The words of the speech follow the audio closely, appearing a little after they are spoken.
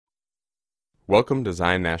Welcome to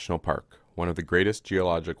Zion National Park, one of the greatest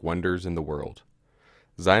geologic wonders in the world.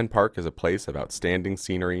 Zion Park is a place of outstanding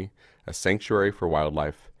scenery, a sanctuary for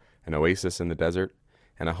wildlife, an oasis in the desert,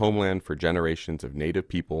 and a homeland for generations of native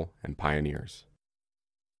people and pioneers.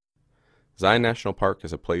 Zion National Park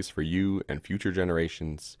is a place for you and future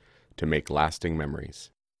generations to make lasting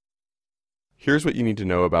memories. Here's what you need to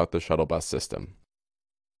know about the shuttle bus system.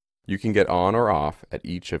 You can get on or off at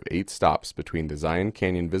each of 8 stops between the Zion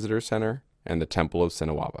Canyon Visitor Center and the Temple of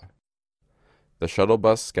Sinawaba. The shuttle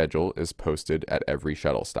bus schedule is posted at every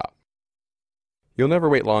shuttle stop. You'll never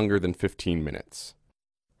wait longer than 15 minutes.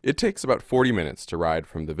 It takes about 40 minutes to ride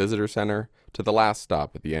from the Visitor Center to the last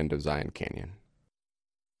stop at the end of Zion Canyon.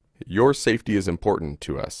 Your safety is important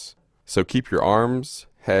to us, so keep your arms,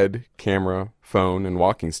 head, camera, phone, and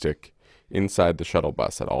walking stick inside the shuttle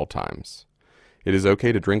bus at all times. It is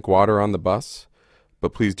okay to drink water on the bus,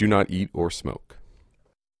 but please do not eat or smoke.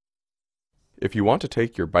 If you want to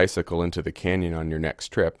take your bicycle into the canyon on your next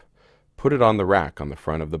trip, put it on the rack on the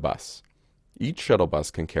front of the bus. Each shuttle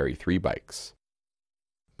bus can carry 3 bikes.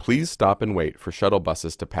 Please stop and wait for shuttle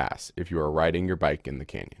buses to pass if you are riding your bike in the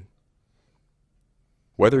canyon.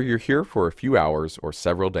 Whether you're here for a few hours or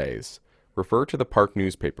several days, refer to the park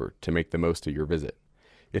newspaper to make the most of your visit.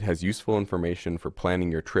 It has useful information for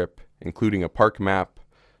planning your trip, including a park map,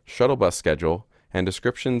 shuttle bus schedule, and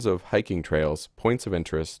descriptions of hiking trails, points of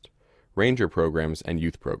interest, ranger programs, and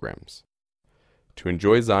youth programs. To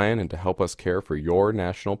enjoy Zion and to help us care for your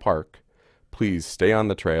national park, please stay on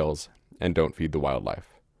the trails and don't feed the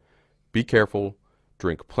wildlife. Be careful,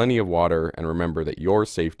 drink plenty of water, and remember that your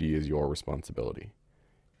safety is your responsibility.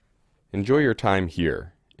 Enjoy your time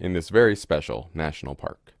here in this very special national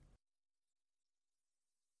park.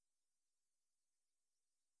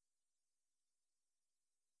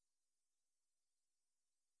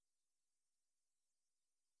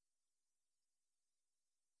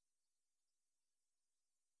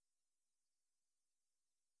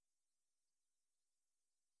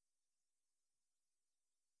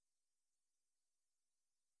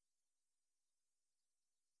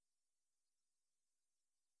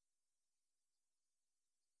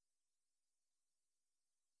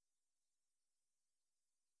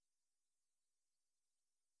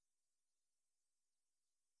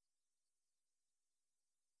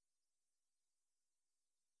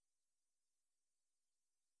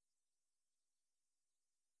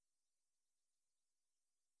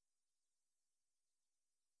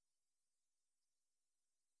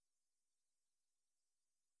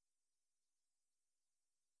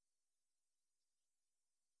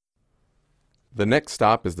 The next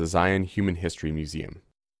stop is the Zion Human History Museum.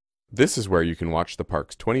 This is where you can watch the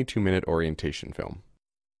park's 22-minute orientation film.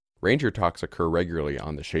 Ranger talks occur regularly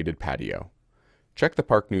on the shaded patio. Check the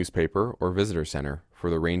park newspaper or visitor center for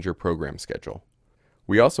the ranger program schedule.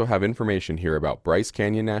 We also have information here about Bryce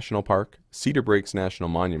Canyon National Park, Cedar Breaks National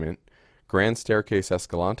Monument, Grand Staircase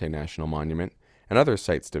Escalante National Monument, and other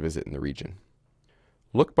sites to visit in the region.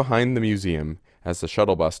 Look behind the museum as the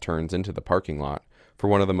shuttle bus turns into the parking lot for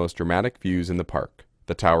one of the most dramatic views in the park,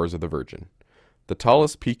 the Towers of the Virgin. The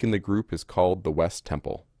tallest peak in the group is called the West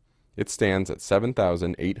Temple. It stands at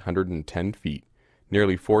 7,810 feet,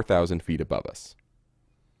 nearly 4,000 feet above us.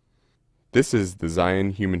 This is the Zion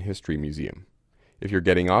Human History Museum. If you're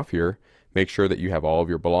getting off here, make sure that you have all of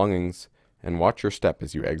your belongings and watch your step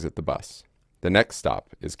as you exit the bus. The next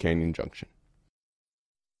stop is Canyon Junction.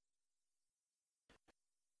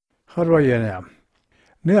 How do you know?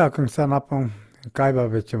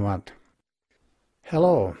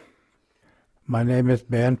 Hello, my name is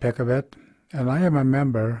Ben Pickavet, and I am a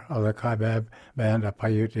member of the Kaibab Band of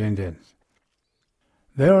Paiute Indians.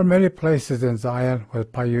 There are many places in Zion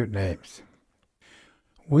with Paiute names.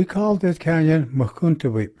 We call this canyon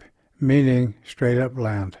Mukuntuwip, meaning straight-up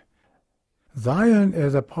land. Zion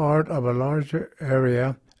is a part of a larger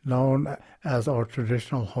area known as our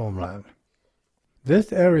traditional homeland.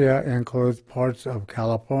 This area includes parts of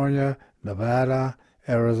California, Nevada,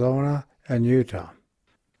 Arizona, and Utah.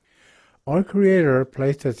 Our Creator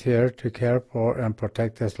placed us here to care for and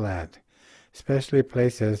protect this land, especially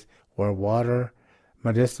places where water,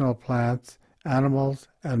 medicinal plants, animals,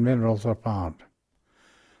 and minerals are found.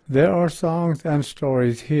 There are songs and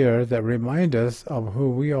stories here that remind us of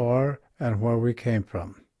who we are and where we came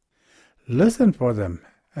from. Listen for them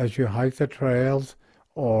as you hike the trails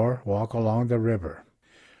or walk along the river.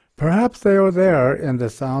 Perhaps they are there in the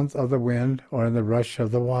sounds of the wind or in the rush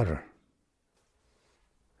of the water.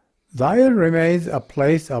 Zion remains a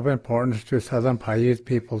place of importance to Southern Paiute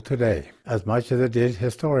people today, as much as it did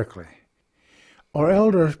historically. Our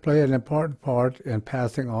elders play an important part in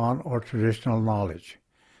passing on our traditional knowledge.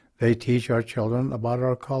 They teach our children about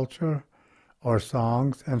our culture, or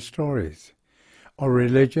songs and stories, or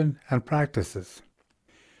religion and practices.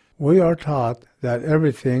 We are taught that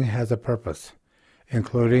everything has a purpose,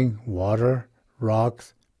 including water,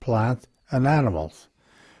 rocks, plants, and animals,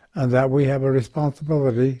 and that we have a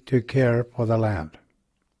responsibility to care for the land.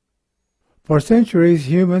 For centuries,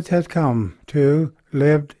 humans have come to,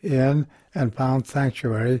 lived in, and found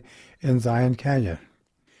sanctuary in Zion Canyon.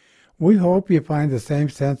 We hope you find the same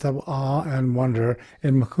sense of awe and wonder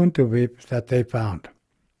in Mkuntubip that they found.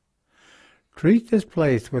 Treat this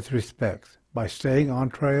place with respect by staying on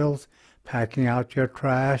trails, packing out your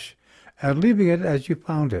trash, and leaving it as you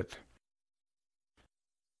found it.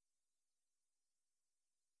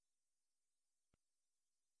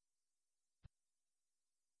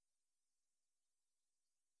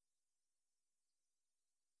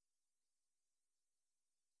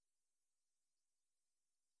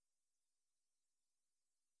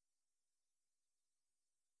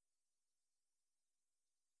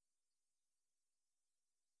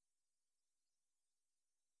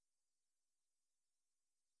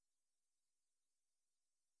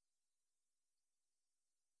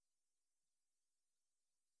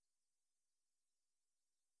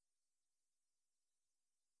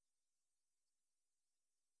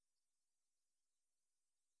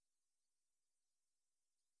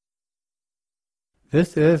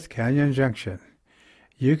 This is Canyon Junction.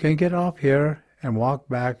 You can get off here and walk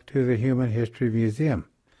back to the Human History Museum,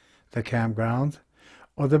 the campgrounds,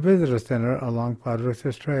 or the visitor center along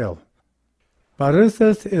Paresis Trail.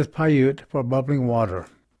 Paresis is Paiute for bubbling water.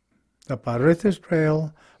 The Paresis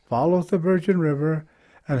Trail follows the Virgin River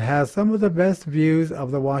and has some of the best views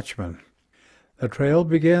of the Watchman. The trail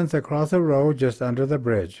begins across a road just under the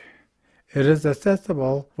bridge. It is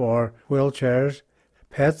accessible for wheelchairs,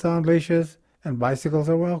 pets on leashes, and bicycles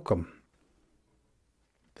are welcome.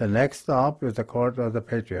 The next stop is the Court of the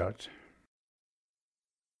Patriarchs.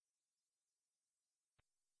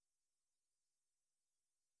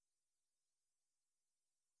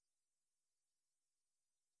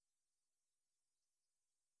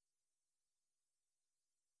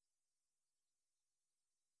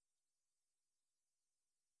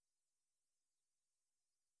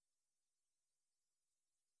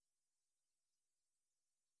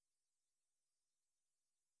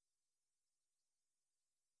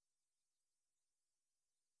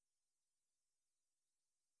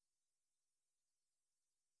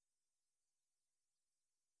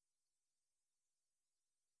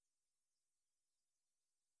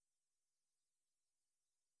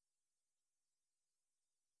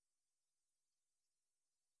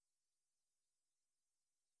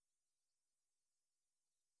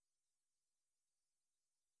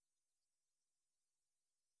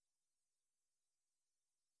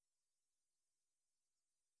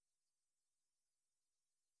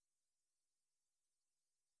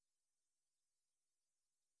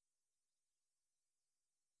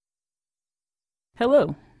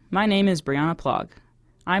 Hello, my name is Brianna Plog.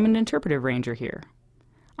 I'm an interpretive ranger here.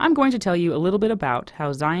 I'm going to tell you a little bit about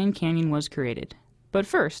how Zion Canyon was created. But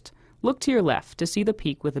first, look to your left to see the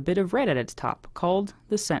peak with a bit of red at its top, called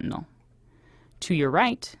the Sentinel. To your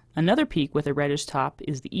right, another peak with a reddish top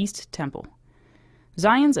is the East Temple.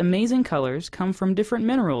 Zion's amazing colors come from different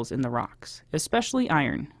minerals in the rocks, especially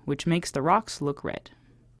iron, which makes the rocks look red.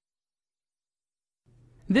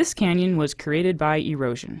 This canyon was created by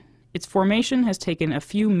erosion. Its formation has taken a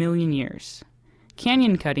few million years.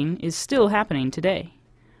 Canyon cutting is still happening today.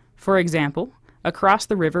 For example, across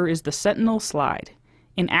the river is the Sentinel Slide,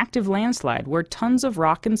 an active landslide where tons of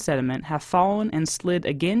rock and sediment have fallen and slid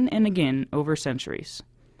again and again over centuries.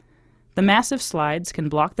 The massive slides can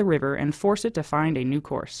block the river and force it to find a new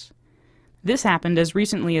course. This happened as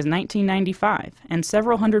recently as 1995, and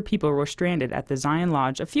several hundred people were stranded at the Zion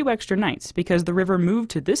Lodge a few extra nights because the river moved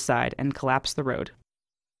to this side and collapsed the road.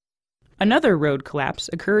 Another road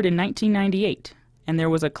collapse occurred in 1998, and there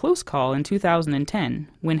was a close call in 2010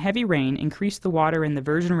 when heavy rain increased the water in the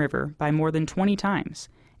Virgin River by more than 20 times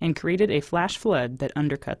and created a flash flood that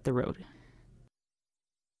undercut the road.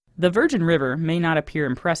 The Virgin River may not appear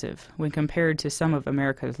impressive when compared to some of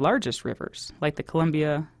America's largest rivers, like the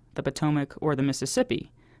Columbia, the Potomac, or the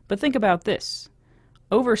Mississippi, but think about this.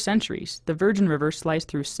 Over centuries, the Virgin River sliced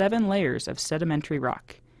through 7 layers of sedimentary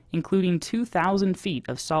rock, including 2,000 feet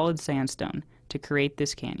of solid sandstone, to create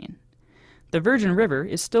this canyon. The Virgin River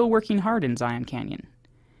is still working hard in Zion Canyon.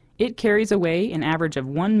 It carries away an average of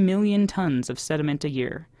 1 million tons of sediment a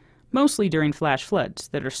year, mostly during flash floods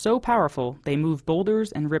that are so powerful they move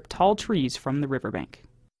boulders and rip tall trees from the riverbank.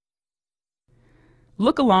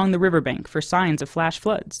 Look along the riverbank for signs of flash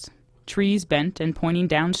floods. trees bent and pointing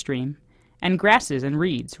downstream, and grasses and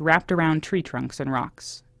reeds wrapped around tree trunks and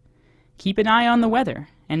rocks. Keep an eye on the weather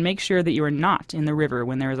and make sure that you are not in the river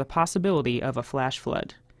when there is a possibility of a flash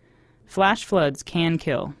flood. Flash floods can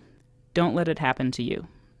kill. Don't let it happen to you.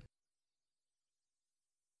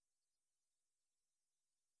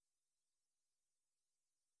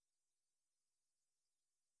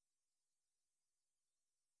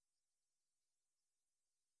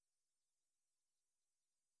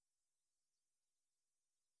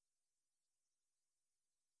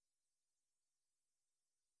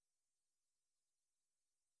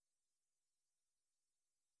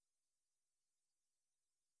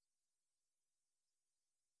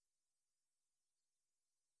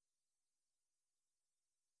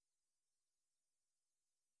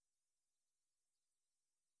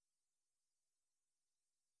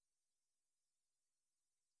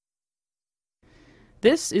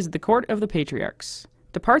 This is the Court of the Patriarchs.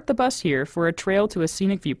 Depart the bus here for a trail to a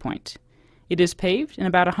scenic viewpoint. It is paved and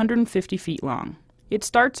about 150 feet long. It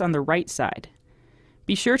starts on the right side.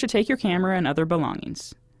 Be sure to take your camera and other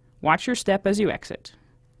belongings. Watch your step as you exit.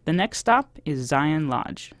 The next stop is Zion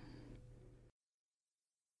Lodge.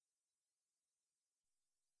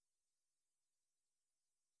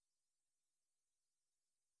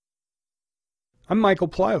 I'm Michael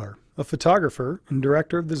Plyler, a photographer and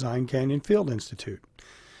director of the Zion Canyon Field Institute.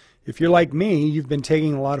 If you're like me, you've been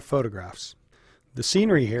taking a lot of photographs. The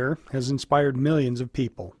scenery here has inspired millions of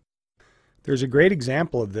people. There's a great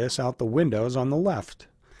example of this out the windows on the left.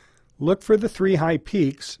 Look for the three high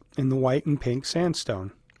peaks in the white and pink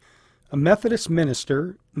sandstone. A Methodist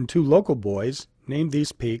minister and two local boys named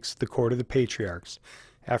these peaks the Court of the Patriarchs,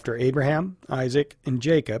 after Abraham, Isaac, and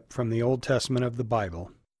Jacob from the Old Testament of the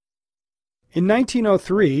Bible. In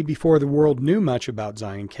 1903, before the world knew much about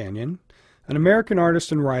Zion Canyon, an American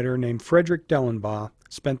artist and writer named Frederick Dellenbaugh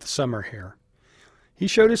spent the summer here. He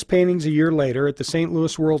showed his paintings a year later at the St.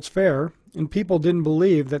 Louis World's Fair, and people didn't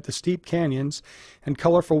believe that the steep canyons and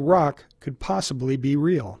colorful rock could possibly be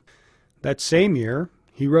real. That same year,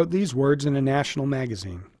 he wrote these words in a national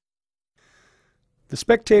magazine. The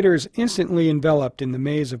spectator is instantly enveloped in the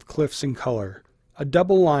maze of cliffs and color, a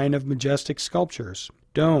double line of majestic sculptures,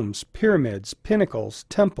 domes, pyramids, pinnacles,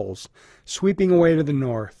 temples, sweeping away to the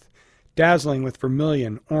north, dazzling with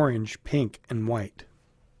vermilion, orange, pink, and white.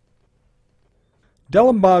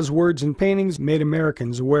 Dellenbaugh's words and paintings made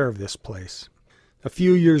Americans aware of this place. A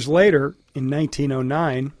few years later, in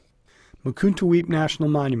 1909, Mukuntuweap National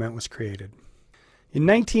Monument was created. In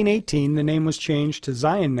 1918, the name was changed to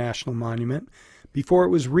Zion National Monument before it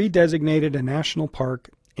was redesignated a national park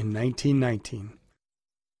in 1919.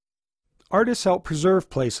 Artists help preserve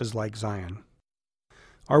places like Zion.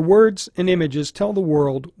 Our words and images tell the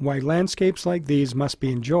world why landscapes like these must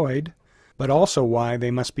be enjoyed, but also why they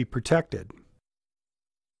must be protected.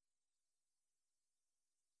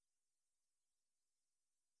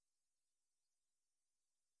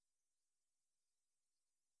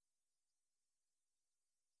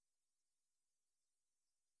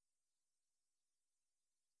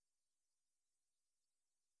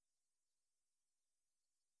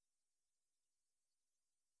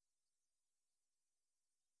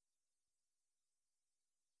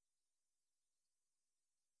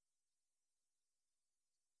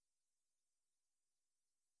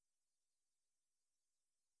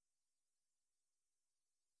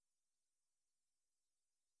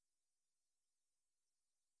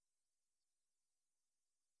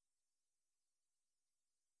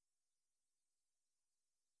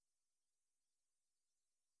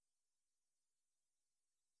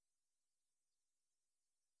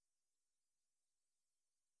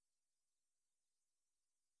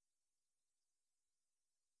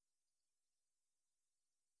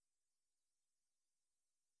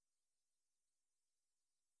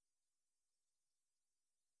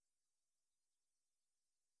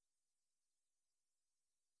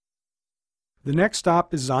 The next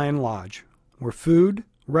stop is Zion Lodge, where food,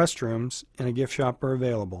 restrooms, and a gift shop are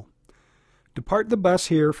available. Depart the bus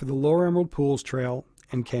here for the Lower Emerald Pools Trail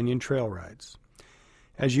and Canyon Trail rides.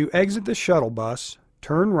 As you exit the shuttle bus,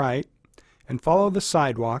 turn right and follow the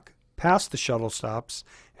sidewalk past the shuttle stops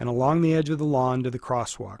and along the edge of the lawn to the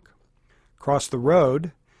crosswalk. Cross the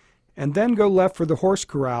road and then go left for the horse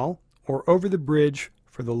corral or over the bridge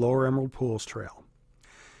for the Lower Emerald Pools Trail.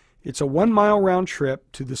 It's a 1-mile round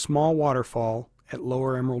trip to the small waterfall at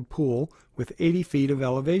Lower Emerald Pool with 80 feet of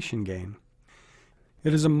elevation gain.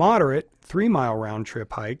 It is a moderate 3-mile round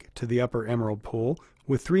trip hike to the Upper Emerald Pool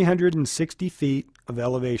with 360 feet of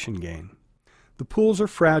elevation gain. The pools are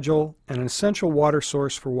fragile and an essential water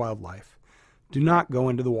source for wildlife. Do not go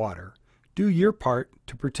into the water. Do your part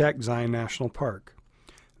to protect Zion National Park.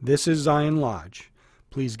 This is Zion Lodge.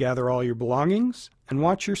 Please gather all your belongings and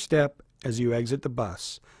watch your step as you exit the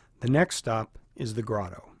bus. The next stop is the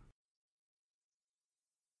grotto.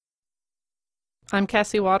 I'm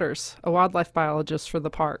Cassie Waters, a wildlife biologist for the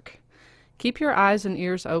park. Keep your eyes and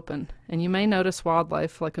ears open, and you may notice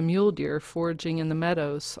wildlife like a mule deer foraging in the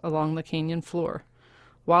meadows along the canyon floor,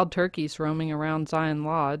 wild turkeys roaming around Zion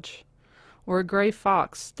Lodge, or a gray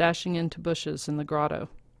fox dashing into bushes in the grotto.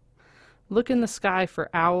 Look in the sky for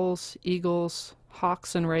owls, eagles,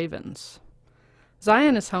 hawks, and ravens.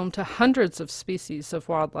 Zion is home to hundreds of species of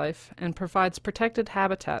wildlife and provides protected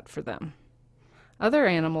habitat for them. Other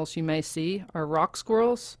animals you may see are rock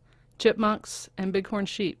squirrels, chipmunks, and bighorn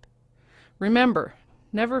sheep. Remember,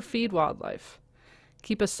 never feed wildlife.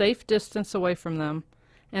 Keep a safe distance away from them,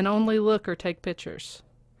 and only look or take pictures.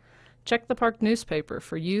 Check the park newspaper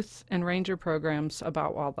for youth and ranger programs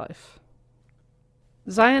about wildlife.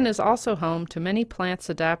 Zion is also home to many plants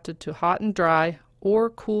adapted to hot and dry or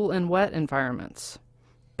cool and wet environments.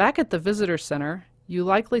 Back at the visitor center, you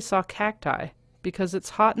likely saw cacti because it's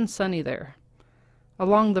hot and sunny there.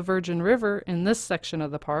 Along the Virgin River in this section of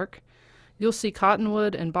the park, you'll see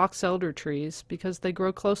cottonwood and box elder trees because they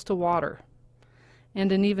grow close to water.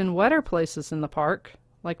 And in even wetter places in the park,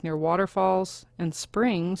 like near waterfalls and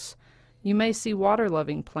springs, you may see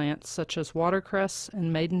water-loving plants such as watercress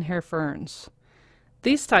and maidenhair ferns.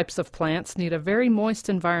 These types of plants need a very moist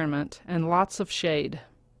environment and lots of shade.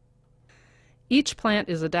 Each plant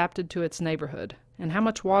is adapted to its neighborhood and how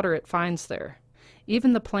much water it finds there.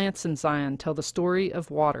 Even the plants in Zion tell the story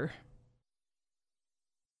of water.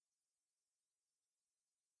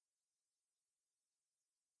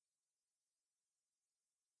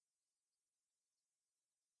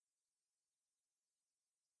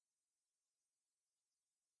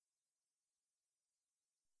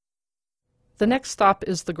 The next stop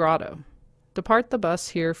is the grotto. Depart the bus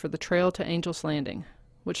here for the trail to Angel's Landing,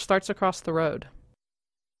 which starts across the road.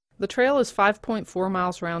 The trail is 5.4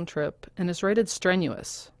 miles round trip and is rated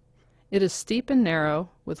strenuous. It is steep and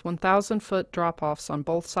narrow, with 1,000-foot drop-offs on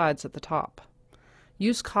both sides at the top.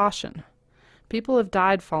 Use caution. People have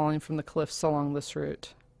died falling from the cliffs along this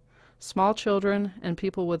route. Small children and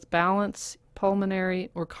people with balance,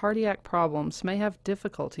 pulmonary, or cardiac problems may have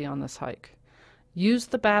difficulty on this hike. Use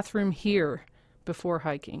the bathroom here before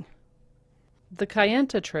hiking. The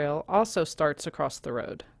Kayenta Trail also starts across the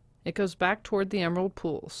road. It goes back toward the Emerald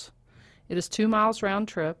Pools. It is 2 miles round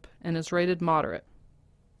trip and is rated moderate.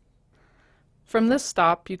 From this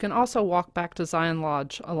stop, you can also walk back to Zion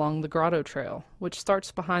Lodge along the Grotto Trail, which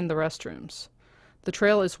starts behind the restrooms. The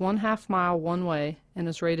trail is 1/2 mile one way and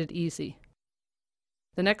is rated easy.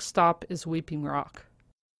 The next stop is Weeping Rock.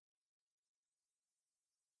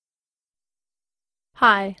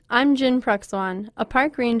 Hi, I'm Jin Pruxwan, a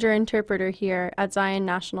park ranger interpreter here at Zion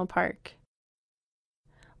National Park.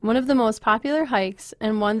 One of the most popular hikes,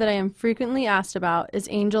 and one that I am frequently asked about, is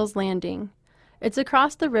Angel's Landing. It's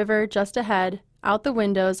across the river just ahead, out the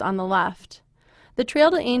windows on the left. The trail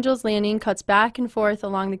to Angel's Landing cuts back and forth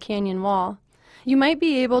along the canyon wall. You might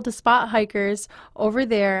be able to spot hikers over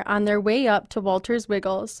there on their way up to Walter's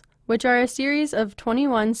Wiggles, which are a series of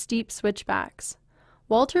 21 steep switchbacks.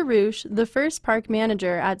 Walter Roosh, the first park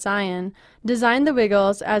manager at Zion, designed the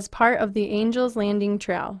Wiggles as part of the Angel's Landing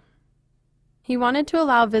Trail. He wanted to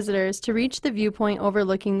allow visitors to reach the viewpoint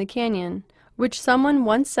overlooking the canyon, which someone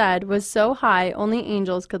once said was so high only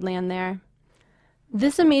angels could land there.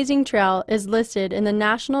 This amazing trail is listed in the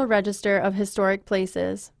National Register of Historic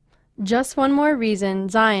Places. Just one more reason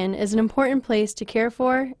Zion is an important place to care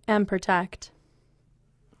for and protect.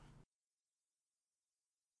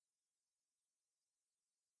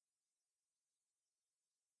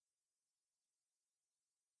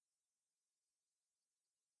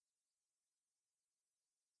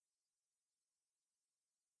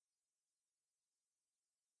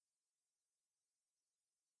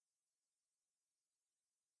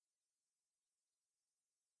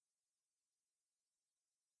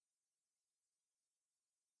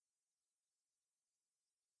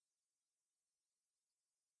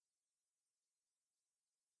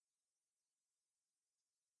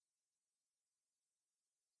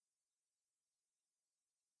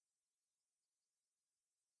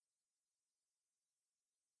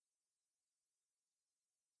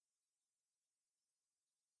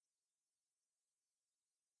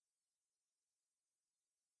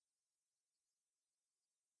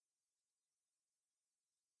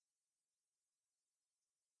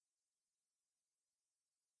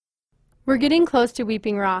 We're getting close to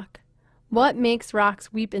Weeping Rock. What makes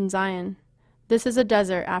rocks weep in Zion? This is a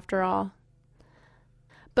desert, after all.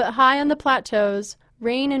 But high on the plateaus,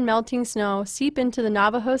 rain and melting snow seep into the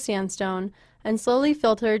Navajo sandstone and slowly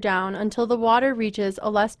filter down until the water reaches a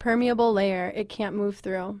less permeable layer it can't move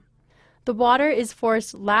through. The water is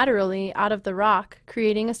forced laterally out of the rock,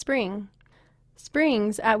 creating a spring.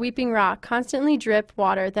 Springs at Weeping Rock constantly drip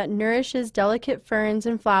water that nourishes delicate ferns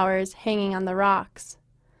and flowers hanging on the rocks.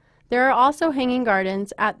 There are also hanging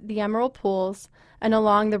gardens at the Emerald Pools and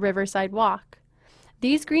along the Riverside Walk.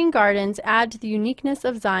 These green gardens add to the uniqueness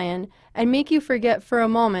of Zion and make you forget for a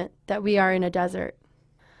moment that we are in a desert.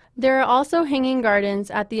 There are also hanging gardens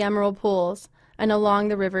at the Emerald Pools and along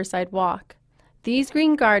the Riverside Walk. These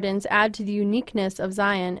green gardens add to the uniqueness of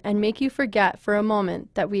Zion and make you forget for a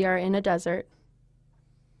moment that we are in a desert.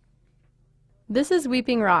 This is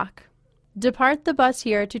Weeping Rock. Depart the bus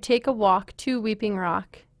here to take a walk to Weeping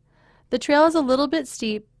Rock. The trail is a little bit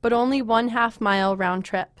steep, but only 1/2 mile round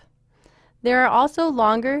trip. There are also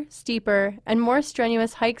longer, steeper, and more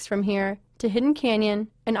strenuous hikes from here to Hidden Canyon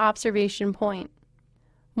and Observation Point.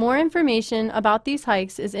 More information about these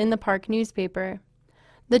hikes is in the park newspaper.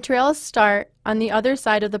 The trails start on the other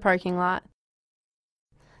side of the parking lot.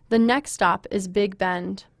 The next stop is Big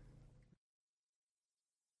Bend.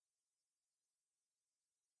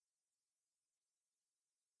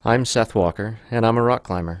 I'm Seth Walker, and I'm a rock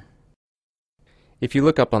climber. If you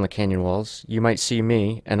look up on the canyon walls, you might see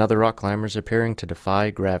me and other rock climbers appearing to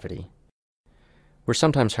defy gravity. We're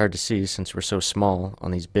sometimes hard to see since we're so small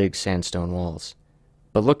on these big sandstone walls.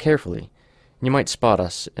 But look carefully, and you might spot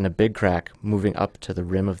us in a big crack moving up to the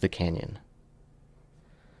rim of the canyon.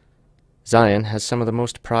 Zion has some of the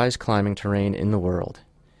most prized climbing terrain in the world.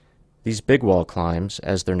 These big wall climbs,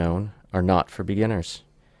 as they're known, are not for beginners.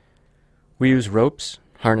 We use ropes,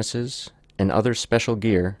 harnesses, and other special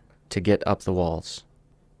gear to get up the walls.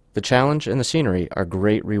 The challenge and the scenery are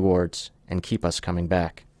great rewards and keep us coming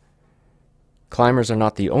back. Climbers are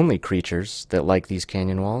not the only creatures that like these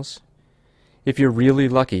canyon walls. If you're really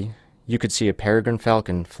lucky, you could see a peregrine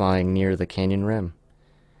falcon flying near the canyon rim.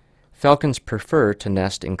 Falcons prefer to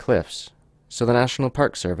nest in cliffs, so the National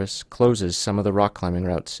Park Service closes some of the rock climbing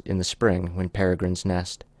routes in the spring when peregrines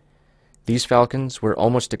nest. These falcons were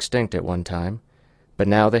almost extinct at one time, but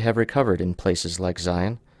now they have recovered in places like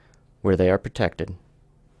Zion, where they are protected.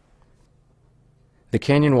 The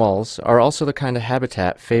canyon walls are also the kind of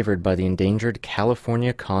habitat favored by the endangered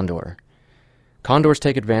California condor. Condors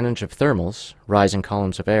take advantage of thermals, rising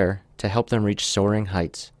columns of air, to help them reach soaring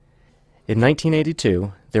heights. In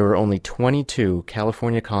 1982, there were only 22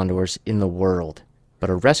 California condors in the world, but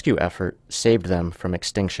a rescue effort saved them from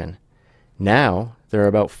extinction. Now, there are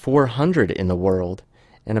about 400 in the world,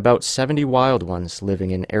 and about 70 wild ones living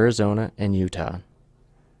in Arizona and Utah.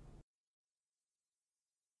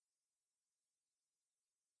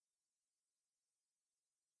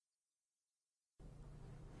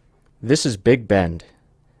 This is Big Bend.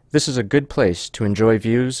 This is a good place to enjoy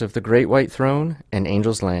views of the Great White Throne and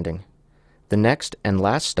Angel's Landing. The next and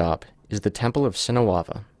last stop is the Temple of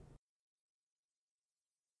Sinawava.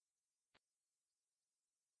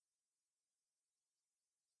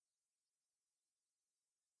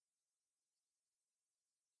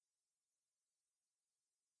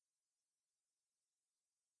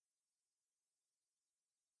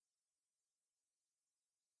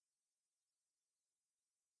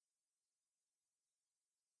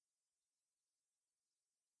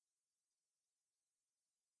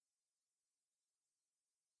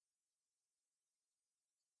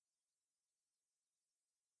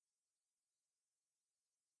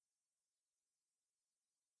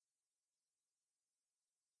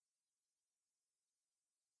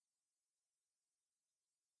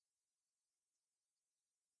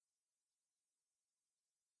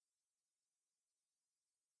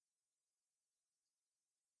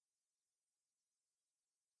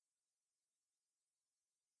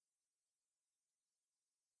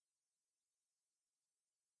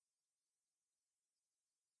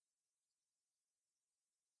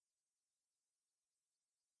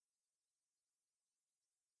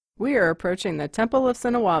 We are approaching the Temple of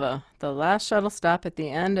Sinawava, the last shuttle stop at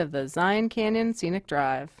the end of the Zion Canyon Scenic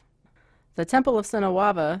Drive. The Temple of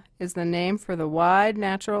Sinawava is the name for the wide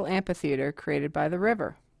natural amphitheater created by the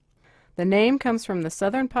river. The name comes from the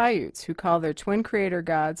southern Paiutes, who call their twin creator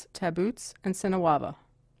gods Tabboots and Sinawava.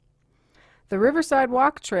 The Riverside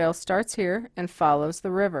Walk Trail starts here and follows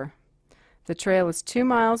the river. The trail is 2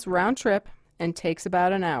 miles round trip and takes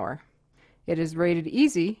about an hour. It is rated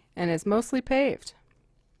easy and is mostly paved.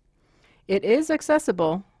 It is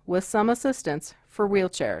accessible with some assistance for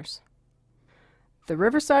wheelchairs. The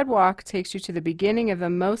Riverside Walk takes you to the beginning of the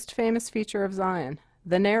most famous feature of Zion,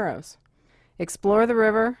 the Narrows. Explore the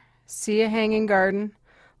river, see a hanging garden,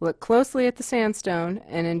 Look closely at the sandstone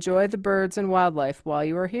and enjoy the birds and wildlife while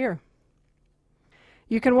you are here.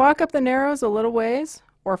 You can walk up the Narrows a little ways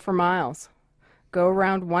or for miles. Go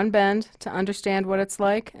around one bend to understand what it's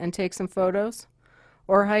like and take some photos,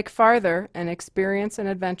 or hike farther and experience an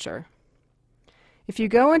adventure. If you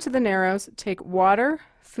go into the Narrows, take water,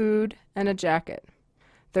 food, and a jacket.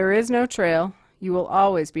 There is no trail. You will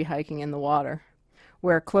always be hiking in the water.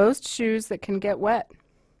 Wear closed shoes that can get wet.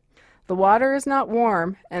 The water is not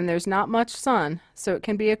warm and there's not much sun, so it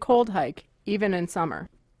can be a cold hike, even in summer.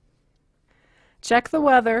 Check the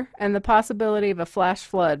weather and the possibility of a flash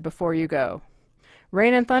flood before you go.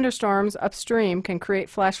 Rain and thunderstorms upstream can create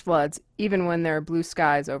flash floods even when there are blue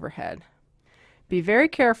skies overhead. Be very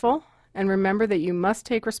careful and remember that you must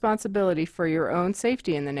take responsibility for your own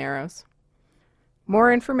safety in the Narrows.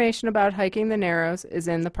 More information about hiking the Narrows is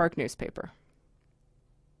in the park newspaper.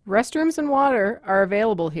 Restrooms and water are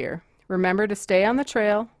available here. Remember to stay on the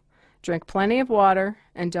trail, drink plenty of water,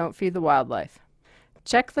 and don't feed the wildlife.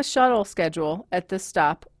 Check the shuttle schedule at this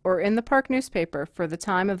stop or in the park newspaper for the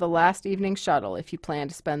time of the last evening shuttle if you plan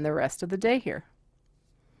to spend the rest of the day here.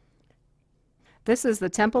 This is the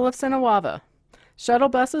Temple of Sinawava. Shuttle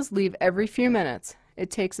buses leave every few minutes.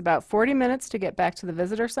 It takes about 40 minutes to get back to the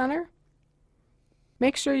visitor center.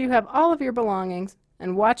 Make sure you have all of your belongings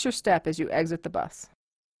and watch your step as you exit the bus.